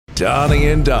Donnie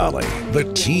and Dolly. The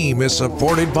team is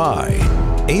supported by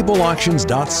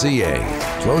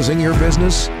ableauctions.ca. Closing your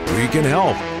business? We can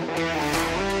help.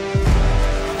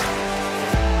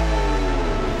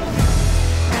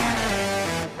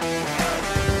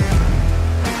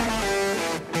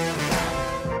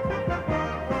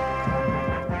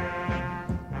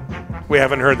 We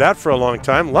haven't heard that for a long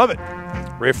time. Love it.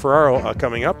 Ray Ferraro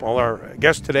coming up. All our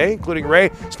guests today, including Ray.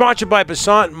 Sponsored by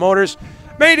Passant Motors.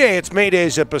 May Day. It's May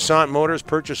Days at Passant Motors.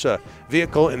 Purchase a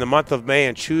vehicle in the month of May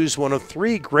and choose one of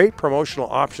 3 great promotional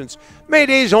options. May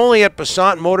Days only at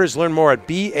Passant Motors. Learn more at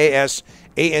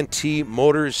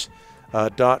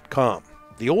basantmotors.com.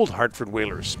 The old Hartford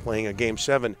Whalers playing a Game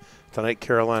 7 tonight,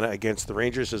 Carolina against the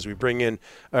Rangers, as we bring in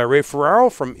Ray Ferraro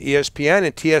from ESPN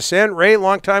and TSN. Ray,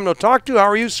 long time no talk to. How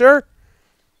are you, sir?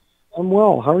 I'm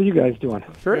well. How are you guys doing?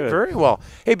 Very, very well.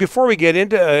 Hey, before we get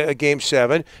into Game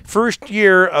 7, first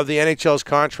year of the NHL's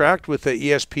contract with the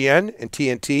ESPN and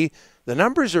TNT, the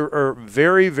numbers are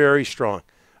very, very strong.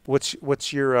 What's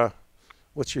your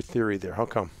theory there? How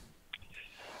come?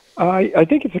 I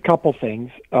think it's a couple things.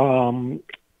 One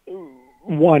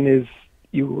is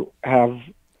you have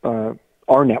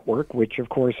our network, which of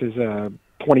course is a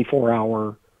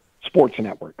 24-hour sports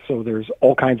network. So there's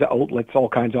all kinds of outlets, all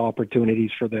kinds of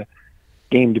opportunities for the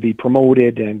game to be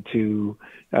promoted and to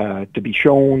be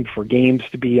shown, for games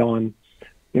to be on,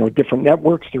 different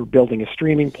networks. They're building a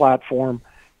streaming platform.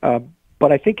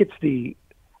 But I think it's the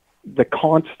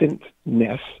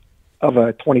constantness of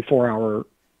a 24-hour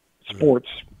sports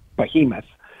behemoth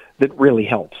that really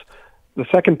helps. The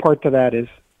second part to that is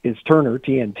Turner,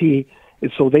 TNT,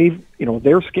 is so they've,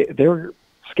 their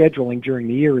scheduling during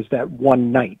the year is that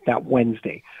one night, that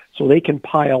Wednesday. So they can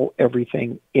pile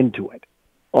everything into it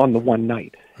on the one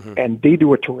night. Mm-hmm. And they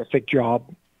do a terrific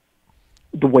job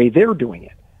the way they're doing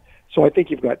it. So I think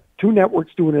you've got 2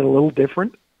 networks doing it a little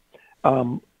different,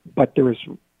 but there's,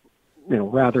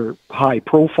 rather high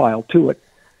profile to it.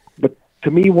 But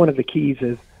to me, one of the keys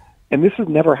is, and this has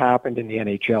never happened in the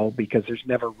NHL because there's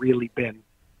never really been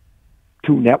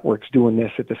 2 networks doing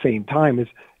this at the same time, is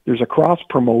there's a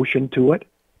cross-promotion to it.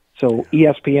 So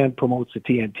ESPN promotes the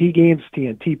TNT games,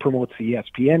 TNT promotes the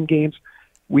ESPN games,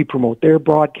 we promote their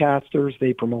broadcasters,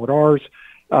 they promote ours.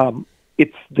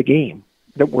 It's the game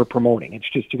that we're promoting. It's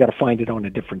just you got to find it on a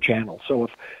different channel. So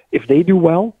if they do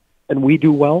well and we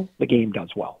do well, the game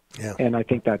does well. Yeah. And I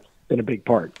think that's been a big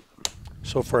part.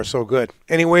 So far, so good.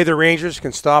 Any way the Rangers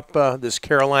can stop this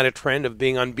Carolina trend of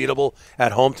being unbeatable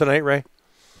at home tonight, Ray?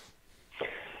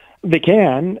 They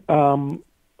can.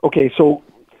 Okay, so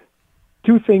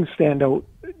 2 things stand out,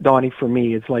 Donnie, for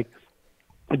me. It's like,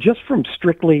 just from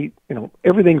strictly,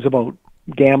 everything's about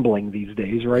gambling these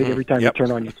days, right? Every time you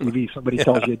turn on your TV, somebody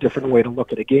tells you a different way to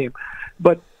look at a game.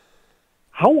 But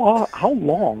how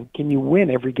long can you win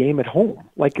every game at home?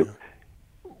 Like,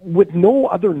 with no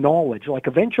other knowledge, like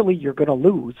eventually you're going to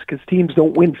lose because teams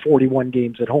don't win 41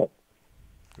 games at home.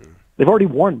 They've already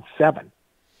won 7.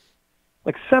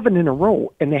 Like 7 in a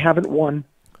row, and they haven't won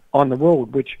on the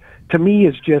road, which to me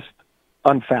is just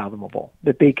unfathomable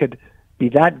that they could be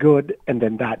that good and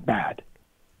then that bad,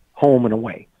 home and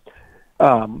away.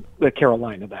 The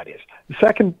Carolina, that is. The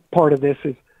second part of this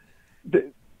is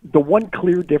the one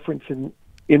clear difference in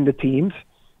the teams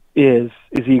is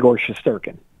Igor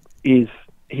Shesterkin. He's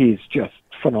just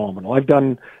phenomenal. I've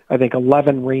done, I think,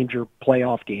 11 Ranger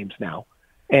playoff games now,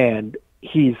 and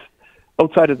he's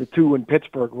outside of the 2 in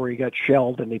Pittsburgh where he got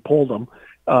shelled and they pulled him.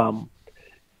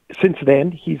 Since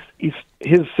then, his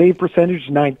save percentage is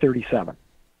 .937.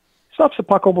 Stops the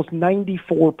puck almost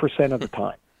 94% of the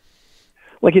time.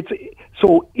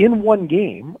 So in one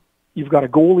game, you've got a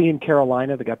goalie in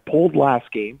Carolina that got pulled last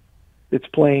game that's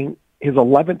playing his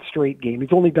 11th straight game.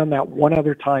 He's only done that one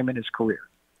other time in his career.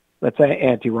 That's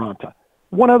Antti Raanta.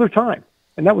 One other time,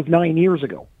 and that was 9 years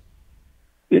ago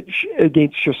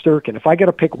against Shesterkin. If I got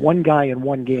to pick one guy in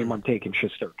one game, I'm taking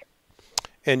Shesterkin.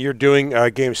 And you're doing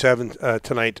Game 7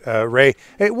 tonight, Ray.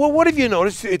 Hey, well, what have you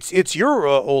noticed? It's your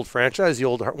old franchise,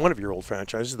 one of your old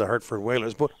franchises, the Hartford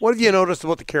Whalers. But what have you noticed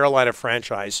about the Carolina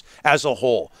franchise as a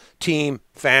whole? Team,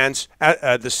 fans,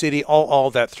 the city,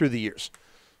 all that through the years.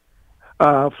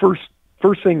 First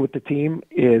thing with the team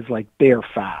is, like, they're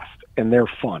fast and they're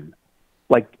fun.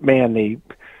 Like, man,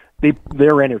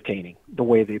 they're entertaining the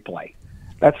way they play.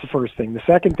 That's the first thing. The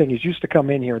second thing is, used to come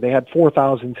in here, they had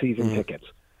 4,000 season tickets.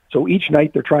 So each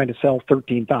night they're trying to sell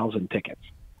 13,000 tickets.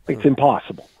 It's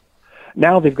impossible.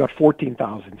 Now they've got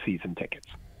 14,000 season tickets.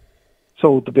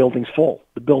 So the building's full.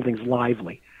 The building's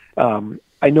lively.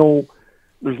 I know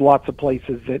there's lots of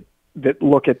places that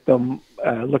look at them,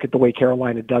 look at the way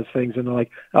Carolina does things, and they're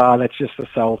like, that's just the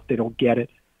South. They don't get it.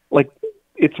 Like,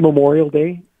 it's Memorial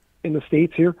Day in the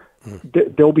States here.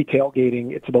 They'll be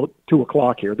tailgating. It's about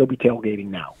 2:00 here. They'll be tailgating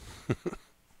now.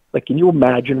 Like, can you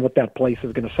imagine what that place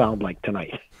is going to sound like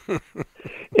tonight?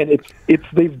 And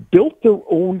they've built their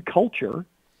own culture,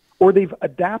 or they've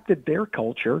adapted their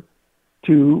culture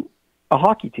to a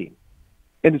hockey team.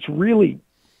 And it's really,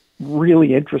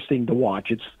 really interesting to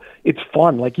watch. It's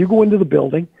fun. Like, you go into the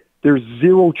building, there's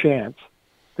zero chance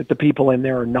that the people in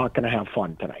there are not going to have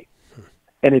fun tonight.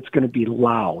 And it's going to be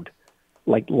loud,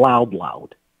 like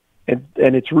loud. And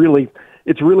it's really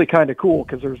kind of cool,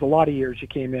 because there's a lot of years you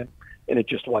came in and it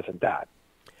just wasn't that.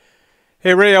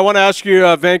 Hey, Ray, I want to ask you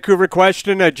a Vancouver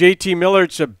question. JT Miller,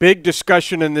 it's a big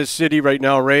discussion in this city right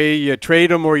now, Ray. You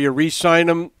trade him or you re-sign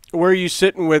him. Where are you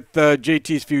sitting with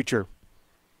JT's future?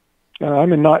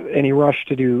 I'm in not any rush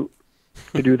to do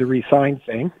the re-sign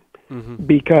thing,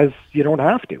 because you don't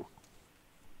have to.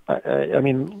 I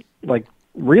mean, like,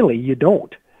 really, you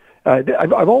don't.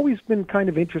 I've always been kind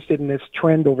of interested in this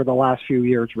trend over the last few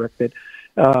years, Rick, that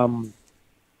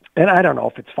and I don't know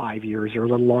if it's 5 years or a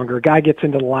little longer. A guy gets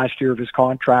into the last year of his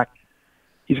contract.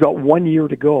 He's got 1 year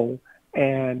to go,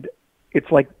 and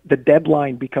it's like the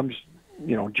deadline becomes,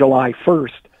 July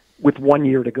 1st with 1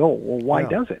 year to go. Well, why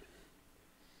does it?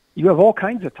 You have all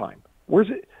kinds of time. Where's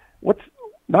it? What's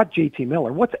not JT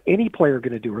Miller? What's any player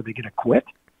going to do? Are they going to quit?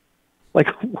 Like,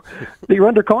 you're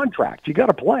under contract. You got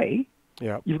to play.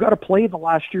 Yeah. You've got to play the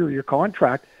last year of your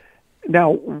contract.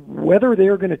 Now, whether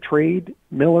they're going to trade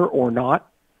Miller or not,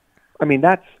 I mean,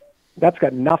 that's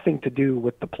got nothing to do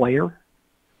with the player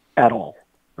at all.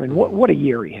 I mean, what a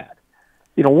year he had.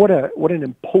 What an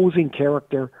imposing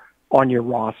character on your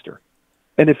roster.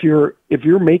 And if you're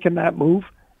making that move,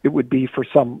 it would be for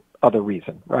some other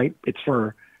reason, right? It's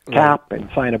for cap and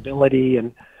signability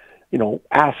and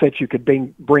assets you could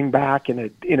bring back in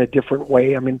a different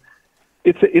way. I mean,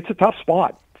 it's a tough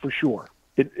spot for sure.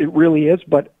 It really is.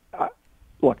 But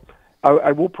look,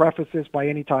 I will preface this by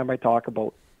any time I talk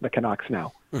about the Canucks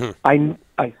now.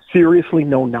 I seriously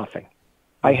know nothing.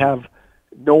 I have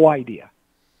no idea.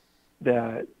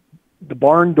 The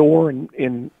barn door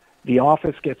in the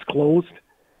office gets closed,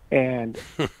 and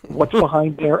what's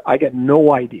behind there, I get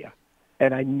no idea.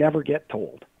 And I never get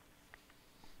told.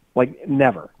 Like,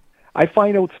 never. I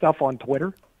find out stuff on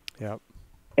Twitter,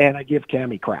 and I give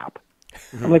Cammie crap.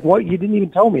 I'm like, well, you didn't even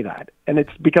tell me that. And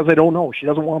it's because I don't know. She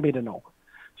doesn't want me to know.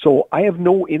 So I have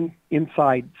no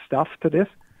inside stuff to this.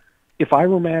 If I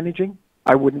were managing,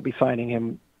 I wouldn't be signing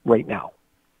him right now.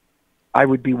 I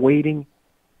would be waiting,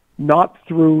 not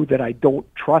through that I don't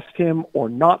trust him or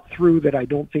not through that I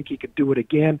don't think he could do it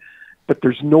again, but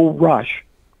there's no rush.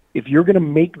 If you're going to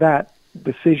make that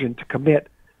decision to commit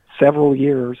several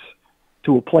years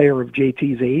to a player of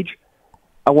JT's age,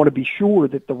 I want to be sure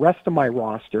that the rest of my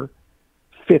roster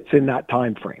fits in that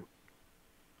time frame.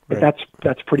 But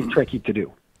that's pretty tricky to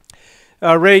do.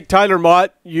 Ray, Tyler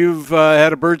Mott, you've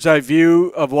had a bird's eye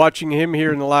view of watching him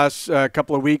here in the last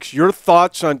couple of weeks. Your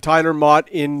thoughts on Tyler Mott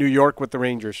in New York with the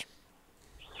Rangers?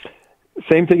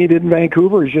 Same thing he did in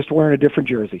Vancouver. He's just wearing a different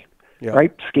jersey,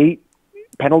 right? Skate,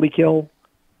 penalty kill,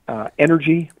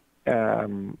 energy,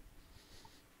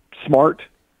 smart.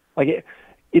 Like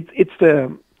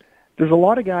there's a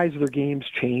lot of guys, their games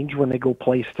change when they go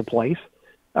place to place.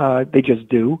 They just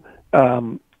do.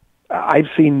 I've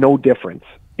seen no difference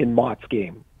in Mott's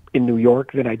game in New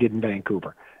York than I did in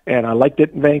Vancouver. And I liked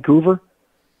it in Vancouver.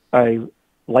 I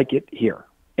like it here.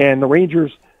 And the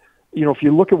Rangers, if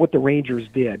you look at what the Rangers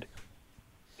did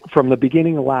from the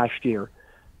beginning of last year,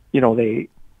 they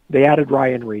added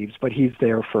Ryan Reeves, but he's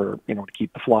there for, to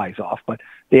keep the flies off. But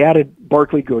they added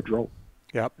Barclay Goodrow.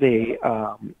 Yep. They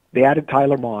added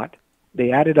Tyler Mott.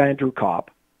 They added Andrew Kopp.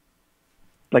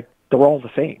 Like, they're all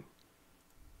the same.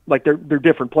 Like, they're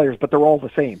different players, but they're all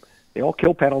the same. They all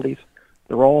kill penalties.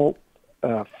 They're all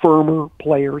firmer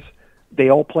players. They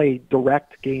all play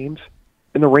direct games.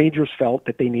 And the Rangers felt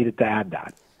that they needed to add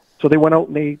that. So they went out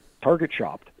and they target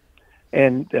shopped.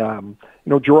 And,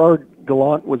 Gerard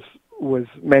Gallant was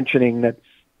mentioning that,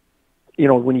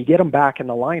 when you get them back in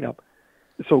the lineup,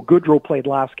 so Goodrow played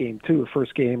last game too, the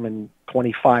first game in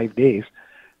 25 days.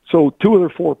 So 2 of their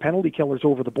 4 penalty killers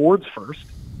over the boards first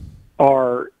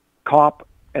are Kopp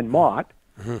and Mott,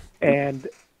 and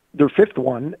their 5th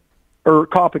one, or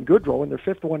Kopp and Goodrow, and their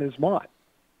 5th one is Mott.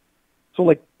 So,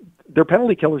 like, their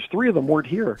penalty killers, 3 of them weren't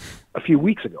here a few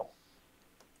weeks ago.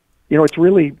 It's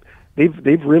really,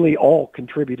 they've really all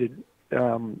contributed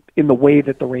in the way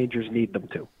that the Rangers need them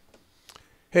to.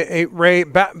 Hey, Ray,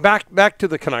 back to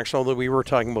the Canucks, although we were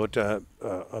talking about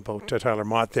Tyler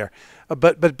Mott there.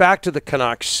 But back to the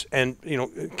Canucks, and,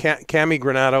 Cammie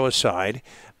Granato aside,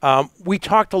 We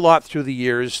talked a lot through the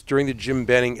years during the Jim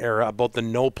Benning era about the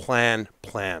no plan.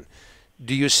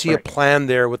 Do you see a plan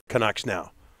there with Canucks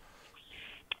now?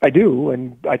 I do,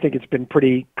 and I think it's been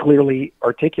pretty clearly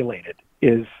articulated.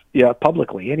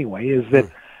 Publicly anyway, is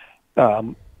that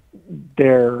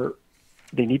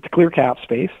they need to clear cap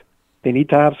space. They need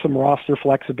to have some roster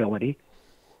flexibility.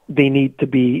 They need to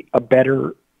be have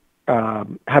better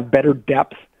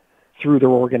depth through their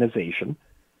organization.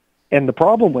 And the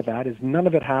problem with that is none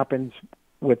of it happens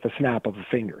with the snap of the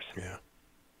fingers. Yeah.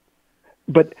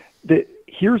 But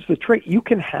here's the trick. You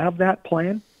can have that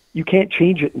plan. You can't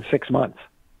change it in 6 months.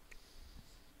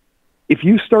 If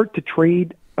you start to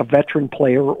trade a veteran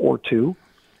player or two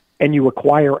and you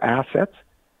acquire assets,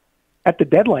 at the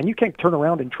deadline, you can't turn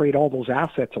around and trade all those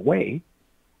assets away.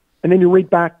 And then you're right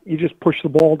back, you just push the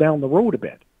ball down the road a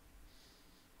bit.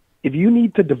 If you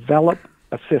need to develop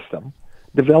a system,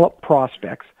 develop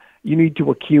prospects, you need to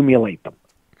accumulate them.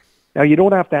 Now, you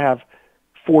don't have to have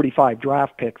 45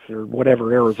 draft picks or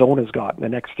whatever Arizona's got in the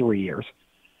next 3 years.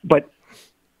 But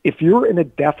if you're in a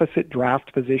deficit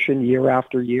draft position year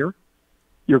after year,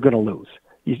 you're going to lose.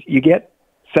 You get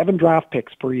 7 draft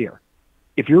picks per year.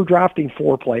 If you're drafting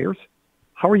 4 players,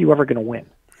 how are you ever going to win?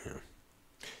 Yeah.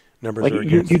 Numbers are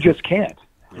against you. You just can't.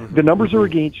 Mm-hmm. The numbers are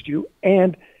against you,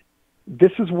 and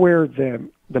this is where the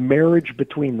marriage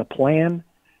between the plan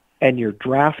and your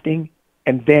drafting,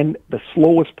 and then the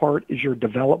slowest part is your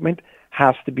development,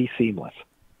 has to be seamless.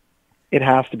 It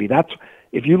has to be.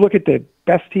 If you look at the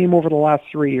best team over the last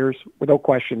 3 years, without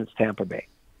question, it's Tampa Bay.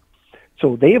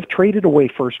 So they have traded away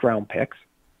first-round picks.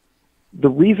 The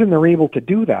reason they're able to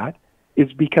do that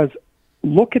is because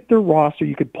look at their roster.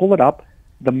 You could pull it up.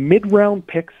 The mid-round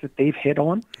picks that they've hit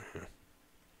on,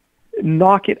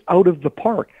 knock it out of the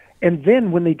park. And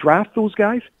then when they draft those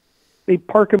guys, they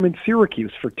park them in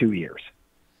Syracuse for 2 years.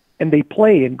 And they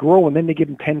play and grow, and then they give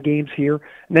them 10 games here,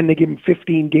 and then they give them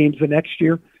 15 games the next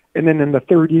year, and then in the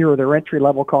third year of their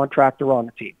entry-level contract, they're on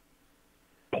the team.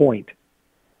 Point,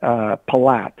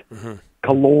 Palat,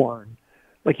 Killorn.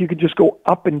 Like, you could just go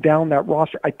up and down that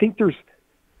roster. I think there's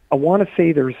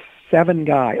 7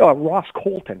 guys. Oh, Ross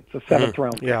Colton, it's a 7th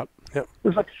round pick. Yeah. Yep.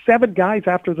 There's like 7 guys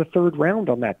after the 3rd round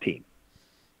on that team.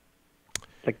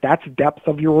 Like, that's depth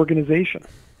of your organization.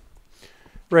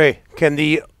 Ray, can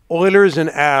the Oilers and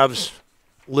Avs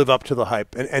live up to the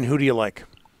hype? And who do you like?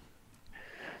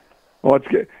 Well, it's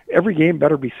good. Every game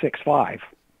better be 6-5.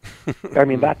 I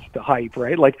mean, that's the hype,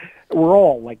 right? Like, we're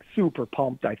all like super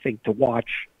pumped, I think, to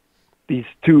watch these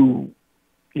 2,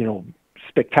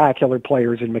 spectacular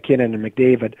players in McKinnon and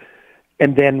McDavid,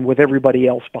 and then with everybody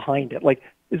else behind it. Like,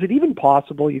 is it even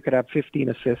possible you could have 15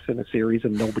 assists in a series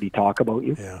and nobody talk about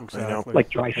you? Yeah, exactly. I know. Like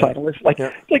Draisaitl is. Like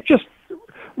just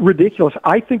ridiculous.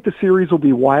 I think the series will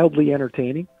be wildly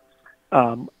entertaining.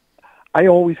 I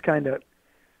always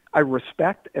I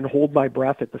respect and hold my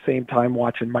breath at the same time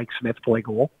watching Mike Smith play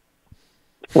goal.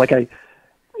 Like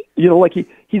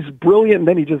he's brilliant, and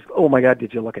then he just, oh my God,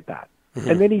 did you look at that? Mm-hmm.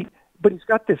 And then but he's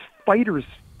got this fighter's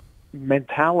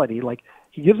mentality. Like,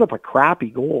 he gives up a crappy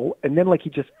goal, and then he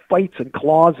just fights and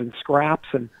claws and scraps.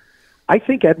 And I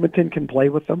think Edmonton can play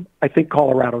with them. I think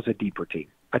Colorado's a deeper team.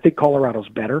 I think Colorado's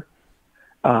better.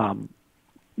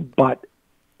 But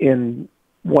in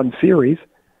one series,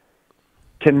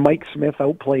 can Mike Smith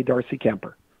outplay Darcy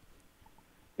Kemper?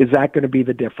 Is that going to be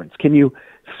the difference? Can you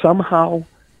somehow,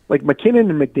 like McKinnon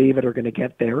and McDavid are going to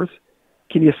get theirs,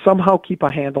 can you somehow keep a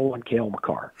handle on Cale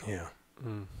Makar? Yeah.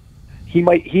 Mm. He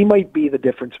might be the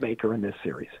difference maker in this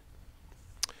series.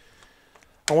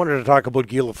 I wanted to talk about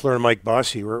Guy Lafleur and Mike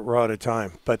Bossy. We're out of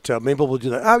time, but maybe we'll do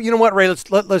that. Oh, you know what, Ray? Let's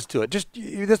do it.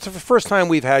 That's the first time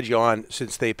we've had you on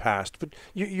since they passed. But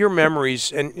your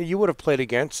memories, and you would have played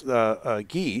against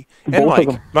Guy and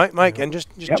Both Mike, and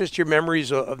just your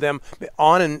memories of them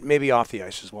on and maybe off the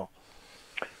ice as well.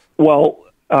 Well,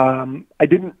 I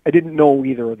didn't know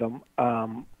either of them.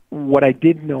 What I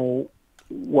did know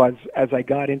was, as I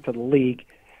got into the league,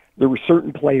 there were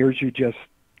certain players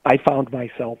I found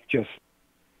myself just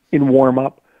in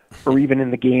warm-up or even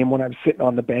in the game when I was sitting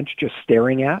on the bench just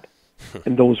staring at,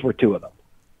 and those were 2 of them.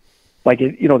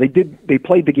 They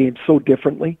played the game so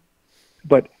differently,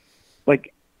 but I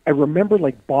remember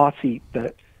Bossy,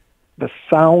 the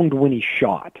sound when he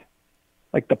shot,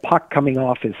 like the puck coming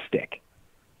off his stick,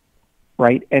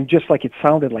 right? And just it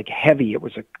sounded heavy.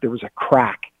 There was a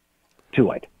crack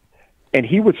to it. And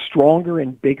he was stronger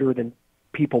and bigger than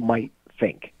people might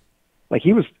think.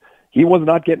 He was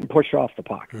not getting pushed off the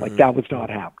puck. That was not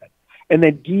happening. And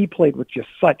then Guy played with just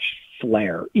such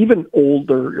flair, even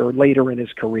older or later in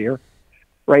his career,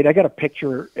 right? I got a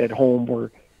picture at home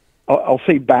where I'll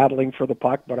say battling for the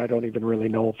puck, but I don't even really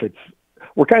know if it's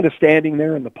we're kind of standing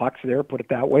there and the puck's there, put it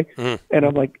that way. And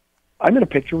I'm like, I'm in a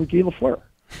picture with Guy Lafleur.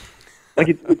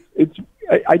 Like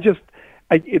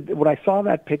when I saw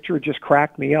that picture, it just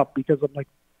cracked me up because I'm like,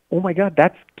 oh my God,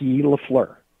 that's Guy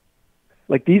Lafleur.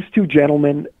 Like these two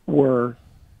gentlemen were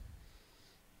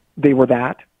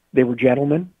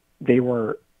gentlemen. They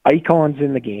were icons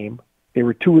in the game. They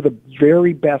were two of the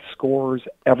very best scorers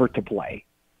ever to play.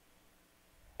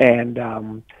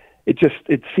 And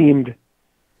it seemed,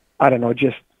 I don't know,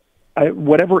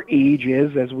 whatever age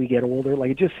is as we get older,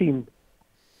 like it just seemed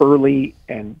early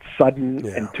and sudden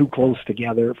and too close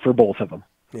together for both of them.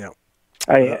 Yeah.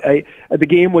 The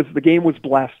game was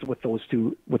blessed with those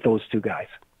two guys.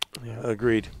 Yeah,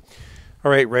 agreed. All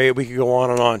right, Ray, we could go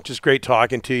on and on. Just great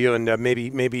talking to you, and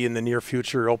maybe in the near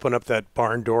future, open up that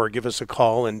barn door, give us a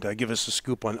call, and give us a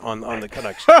scoop on the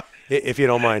Canucks, if you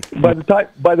don't mind. By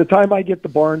the time I get the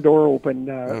barn door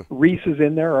open, Reese is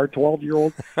in there, our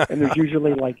 12-year-old, and there's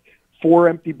usually like 4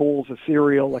 empty bowls of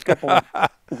cereal, a couple of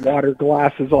water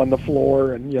glasses on the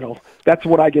floor, and that's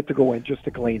what I get to go in just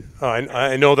to clean.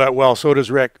 I know that well. So does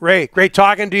Rick. Ray, great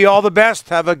talking to you. All the best.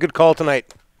 Have a good call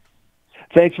tonight.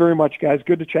 Thanks very much, guys.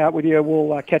 Good to chat with you.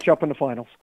 We'll catch up in the finals.